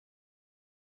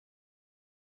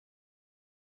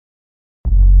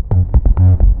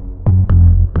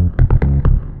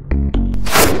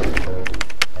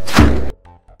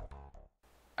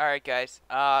Alright guys,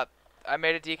 I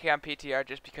made a DK on PTR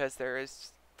just because there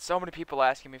is so many people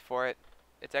asking me for it.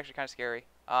 It's actually kind of scary.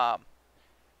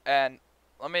 And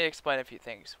let me explain a few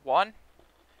things. One,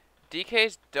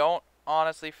 DKs don't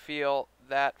honestly feel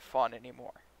that fun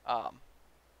anymore.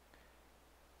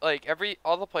 Like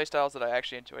all the playstyles that I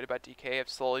actually enjoyed about DK have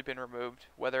slowly been removed,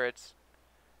 whether it's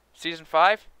Season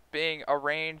 5 being a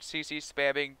range CC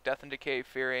spamming, Death and Decay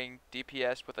fearing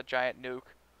DPS with a giant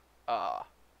nuke, uh,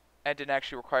 and didn't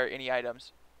actually require any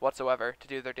items whatsoever to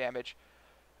do their damage,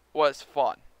 was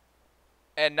fun.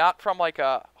 And not from like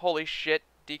a holy shit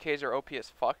DKs are OP as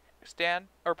fuck stand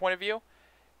or point of view.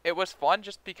 It was fun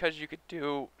just because you could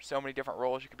do so many different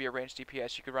roles. You could be a ranged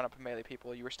DPS, you could run up and melee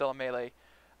people, you were still a melee,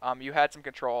 you had some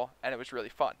control, and it was really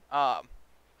fun.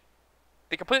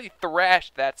 They completely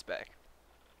thrashed that spec.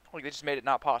 Like, they just made it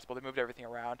not possible. They moved everything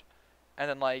around. And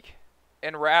then, like,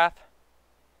 in Wrath,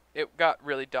 it got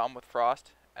really dumb with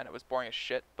Frost, and it was boring as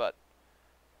shit, but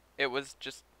it was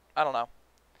just, I don't know.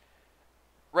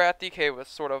 Wrath DK was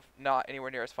sort of not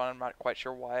anywhere near as fun. I'm not quite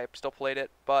sure why I still played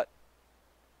it, but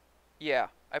yeah,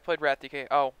 I played Wrath DK.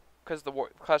 Oh, because the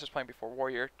class I was playing before,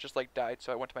 Warrior, just like died,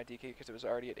 so I went to my DK because it was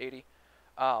already at 80.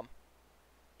 Um,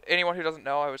 Anyone who doesn't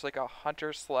know, I was like a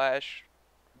hunter slash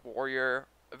warrior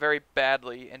very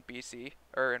badly in BC,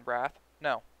 or in Wrath.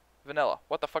 No, Vanilla.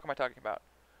 What the fuck am I talking about?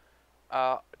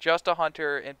 Just a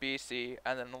hunter in BC,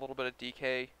 and then a little bit of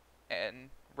DK and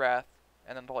Wrath,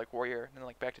 and then to like Warrior, and then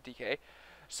like back to DK.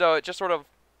 So it just sort of,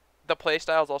 the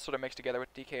playstyles all sort of mixed together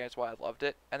with DK is why I loved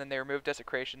it. And then they removed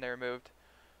Desecration, they removed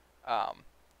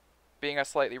being a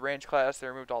slightly ranged class, they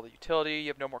removed all the utility, you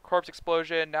have no more Corpse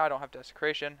Explosion, now I don't have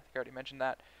Desecration, I think I already mentioned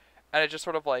that. And it just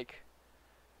sort of like,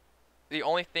 the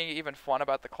only thing even fun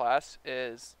about the class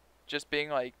is just being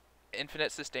like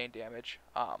infinite sustained damage.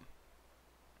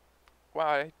 Wow,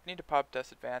 I need to pop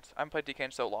Death Advance. I haven't played DK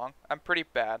in so long. I'm pretty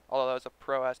bad, although that was a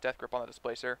pro-ass Death Grip on the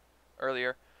Displacer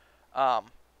earlier. Um,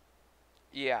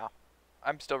 yeah,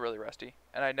 I'm still really rusty,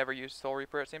 and I never used Soul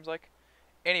Reaper, it seems like.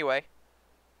 Anyway,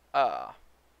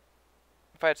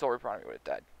 if I had Soul Reaper on me, I would have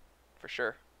died. For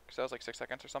sure, because that was like 6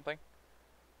 seconds or something.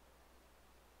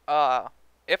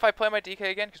 If I play my DK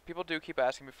again, because people do keep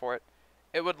asking me for it,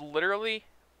 it would literally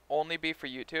only be for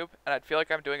YouTube, and I'd feel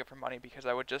like I'm doing it for money because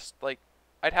I would just, like,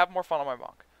 I'd have more fun on my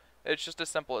monk. It's just as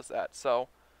simple as that. So,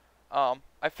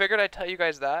 I figured I'd tell you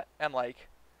guys that, and, like,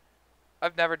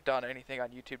 I've never done anything on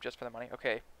YouTube just for the money.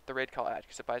 Okay, the raid call ad,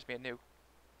 because it buys me a new,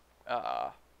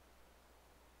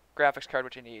 graphics card,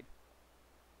 which I need,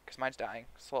 because mine's dying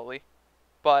slowly.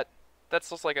 But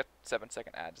that's just like a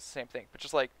 7-second ad. It's the same thing, but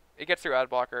just like, it gets through ad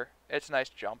blocker. It's a nice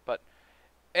jump, but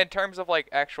in terms of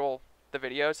like the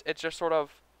videos, it's just sort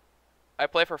of, I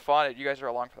play for fun and you guys are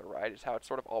along for the ride is how it's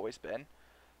sort of always been.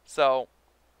 So,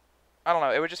 I don't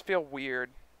know, it would just feel weird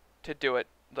to do it,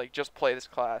 like just play this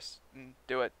class and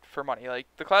do it for money. Like,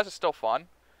 the class is still fun,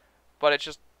 but it's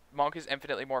just, Monk is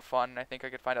infinitely more fun, and I think I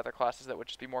could find other classes that would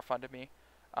just be more fun to me.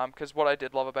 Because what I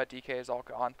did love about DK is all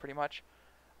gone, pretty much.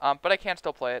 But I can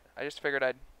still play it. I just figured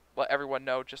I'd let everyone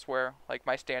know just where like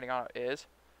my standing on it is.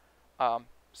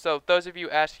 So those of you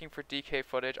asking for DK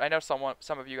footage, I know some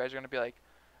of you guys are gonna be like,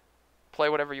 play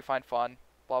whatever you find fun,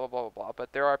 blah blah blah blah blah.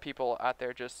 But there are people out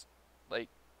there just like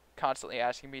constantly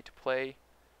asking me to play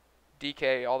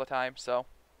DK all the time. So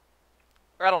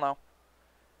I don't know.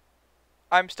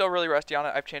 I'm still really rusty on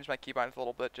it. I've changed my keybinds a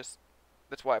little bit. Just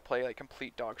that's why I play like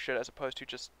complete dog shit as opposed to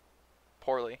just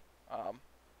poorly.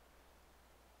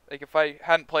 Like, if I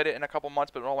hadn't played it in a couple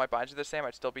months, but all my binds are the same,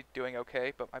 I'd still be doing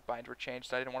okay, but my binds were changed,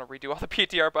 so I didn't want to redo all the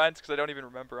PTR binds, because I don't even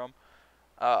remember them.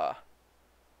 I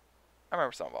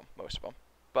remember some of them, most of them.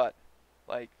 But,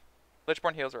 like,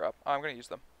 Lichborn heals are up. Oh, I'm going to use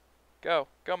them. Go,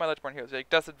 my Lichborn heals. Like,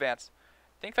 Death Advance.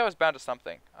 I think that was bound to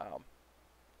something. It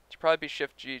should probably be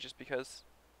Shift G, just because,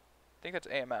 I think that's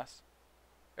AMS.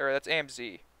 Or, that's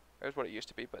AMZ. That was what it used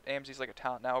to be, but AMZ is like a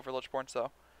talent now over Lichborn,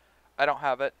 so I don't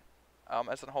have it,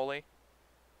 as Unholy.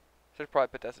 So I'd probably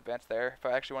put Death Advance there if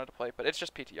I actually wanted to play, but it's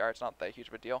just PTR. It's not that huge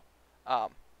of a deal. I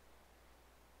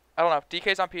don't know.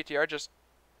 DK's on PTR, just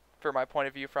for my point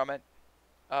of view from it.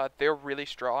 They're really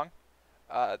strong.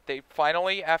 They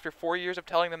finally, after 4 years of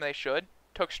telling them they should,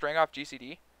 took string off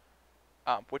GCD,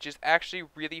 which is actually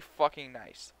really fucking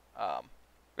nice.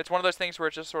 It's one of those things where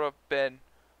it's just sort of been,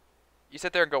 you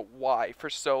sit there and go, why, for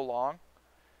so long?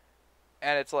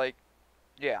 And it's like,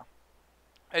 yeah.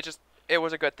 It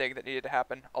was a good thing that needed to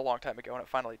happen a long time ago, and it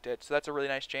finally did. So that's a really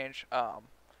nice change.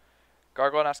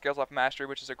 Gargoyle now scales off Mastery,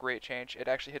 which is a great change. It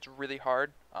actually hits really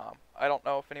hard. I don't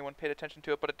know if anyone paid attention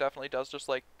to it, but it definitely does just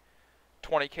like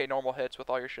 20k normal hits with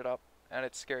all your shit up, and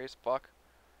it's scary as fuck.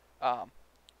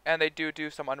 and they do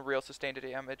some unreal sustained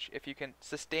damage if you can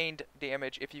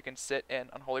sit in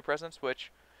Unholy Presence,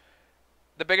 which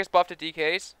the biggest buff to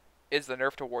DKs is the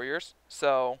nerf to warriors.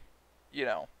 So, you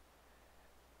know,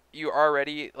 you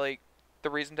already like the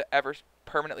reason to ever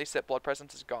permanently sit Blood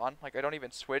Presence is gone. Like I don't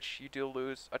even switch. You do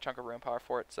lose a chunk of rune power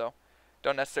for it, so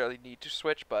don't necessarily need to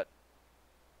switch, but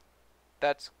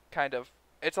that's kind of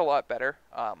it's a lot better.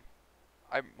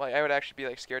 I would actually be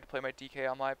like scared to play my DK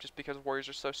on live just because warriors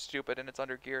are so stupid and it's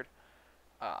under geared.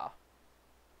 Uh,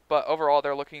 but overall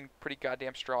they're looking pretty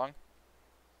goddamn strong.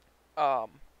 Um,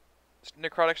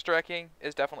 necrotic striking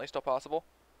is definitely still possible.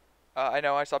 I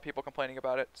know I saw people complaining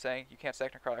about it, saying you can't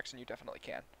stack necrotics, and you definitely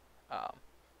can. Um,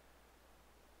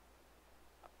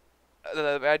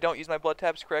 I don't use my blood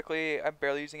tabs correctly. I'm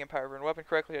barely using Empower Rune Weapon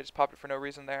correctly. I just popped it for no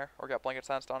reason there, or got blanket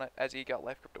silenced on it as he got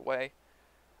life gripped away.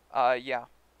 Yeah,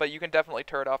 but you can definitely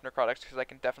turret off necrotics because I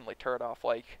can definitely turret off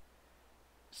like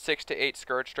 6 to 8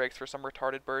 Scourge Strikes for some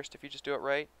retarded burst if you just do it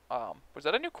right. Was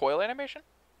that a new coil animation?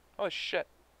 Oh shit,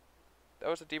 that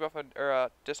was a debuff or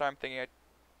a disarm thingy I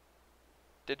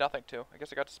did nothing to. I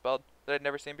guess it got dispelled that I'd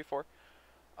never seen before.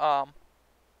 Um,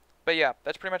 but yeah,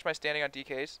 that's pretty much my standing on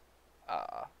DKs.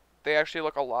 They actually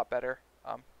look a lot better.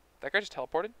 That guy just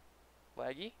teleported.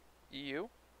 Laggy. EU.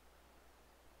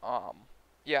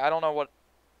 Yeah, I don't know what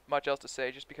much else to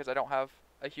say just because I don't have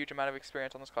a huge amount of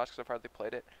experience on this class because I've hardly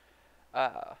played it.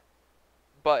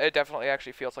 But it definitely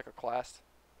actually feels like a class.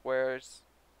 Whereas,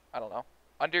 I don't know,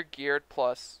 under geared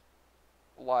plus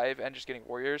live and just getting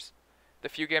warriors. The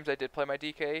few games I did play my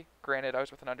DK, granted I was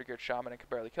with an undergeared shaman and could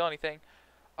barely kill anything,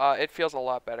 it feels a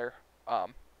lot better.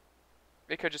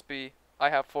 It could just be I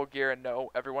have full gear and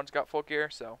no, everyone's got full gear,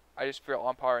 so I just feel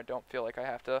on par and don't feel like I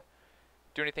have to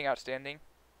do anything outstanding,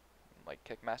 like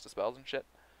kick master spells and shit.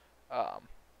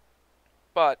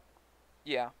 But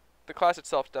yeah, the class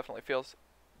itself definitely feels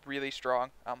really strong.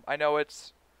 I know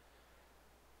it's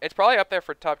probably up there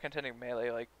for top contending melee.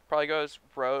 Like probably goes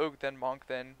rogue, then monk,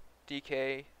 then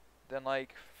DK, then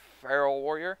like feral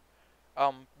warrior.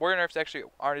 Warrior nerfs actually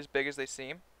aren't as big as they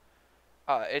seem.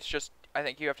 It's just I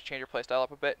think you have to change your playstyle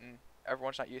up a bit, and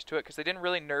everyone's not used to it because they didn't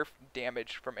really nerf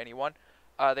damage from anyone.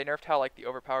 They nerfed how like the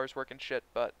overpowers work and shit,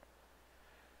 but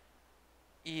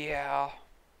yeah,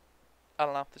 I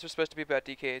don't know. This was supposed to be about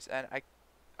DKs, and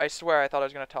I swear I thought I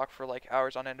was gonna talk for like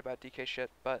hours on end about DK shit,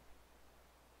 but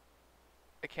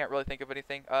I can't really think of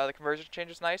anything. The conversion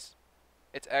change is nice.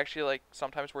 It's actually like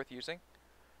sometimes worth using.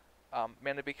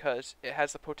 Mainly because it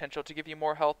has the potential to give you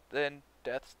more health than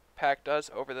Death Pact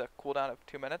does over the cooldown of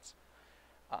 2 minutes.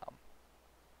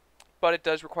 But it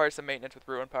does require some maintenance with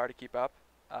Ruin Power to keep up.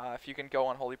 If you can go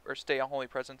on Holy or stay on Holy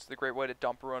Presence, it's a great way to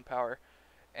dump Ruin Power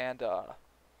and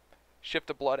shift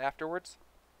the blood afterwards.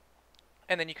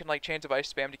 And then you can like Chains of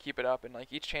Ice spam to keep it up, and like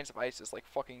each Chains of Ice is like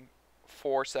fucking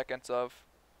 4 seconds of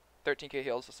 13k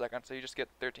heals a second, so you just get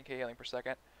 13k healing per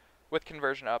second with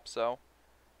conversion up. So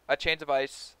a Chains of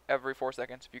Ice every 4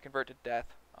 seconds. If you convert to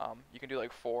Death, you can do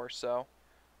like 4, so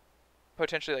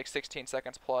potentially like 16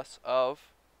 seconds plus of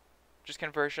just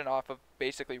conversion off of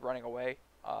basically running away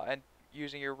and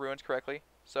using your runes correctly.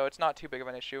 So it's not too big of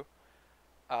an issue.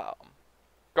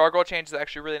 Gargoyle Change is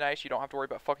actually really nice. You don't have to worry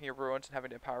about fucking your runes and having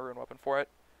to empower a rune weapon for it.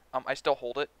 I still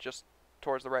hold it just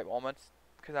towards the right moments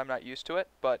because I'm not used to it,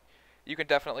 but you can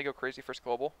definitely go crazy first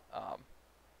global.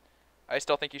 I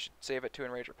still think you should save it to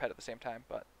enrage or pet at the same time,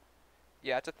 but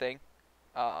yeah, it's a thing.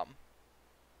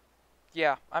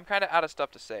 Yeah, I'm kind of out of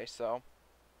stuff to say, so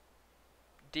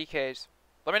DKs.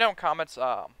 Let me know in comments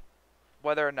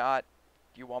whether or not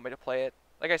you want me to play it.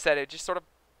 Like I said, it just sort of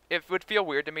it would feel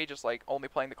weird to me just like only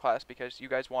playing the class because you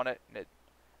guys want it and it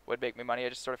would make me money. I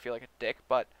just sort of feel like a dick,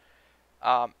 but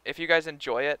if you guys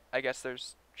enjoy it, I guess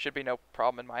there's should be no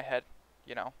problem in my head,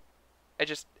 you know.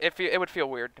 It would feel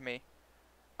weird to me.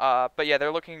 But yeah,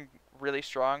 they're looking really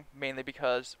strong, mainly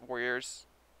because warriors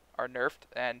are nerfed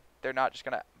and they're not just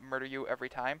gonna murder you every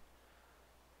time.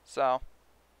 So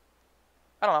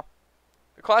I don't know.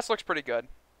 The class looks pretty good.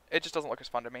 It just doesn't look as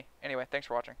fun to me. Anyway, thanks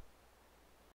for watching.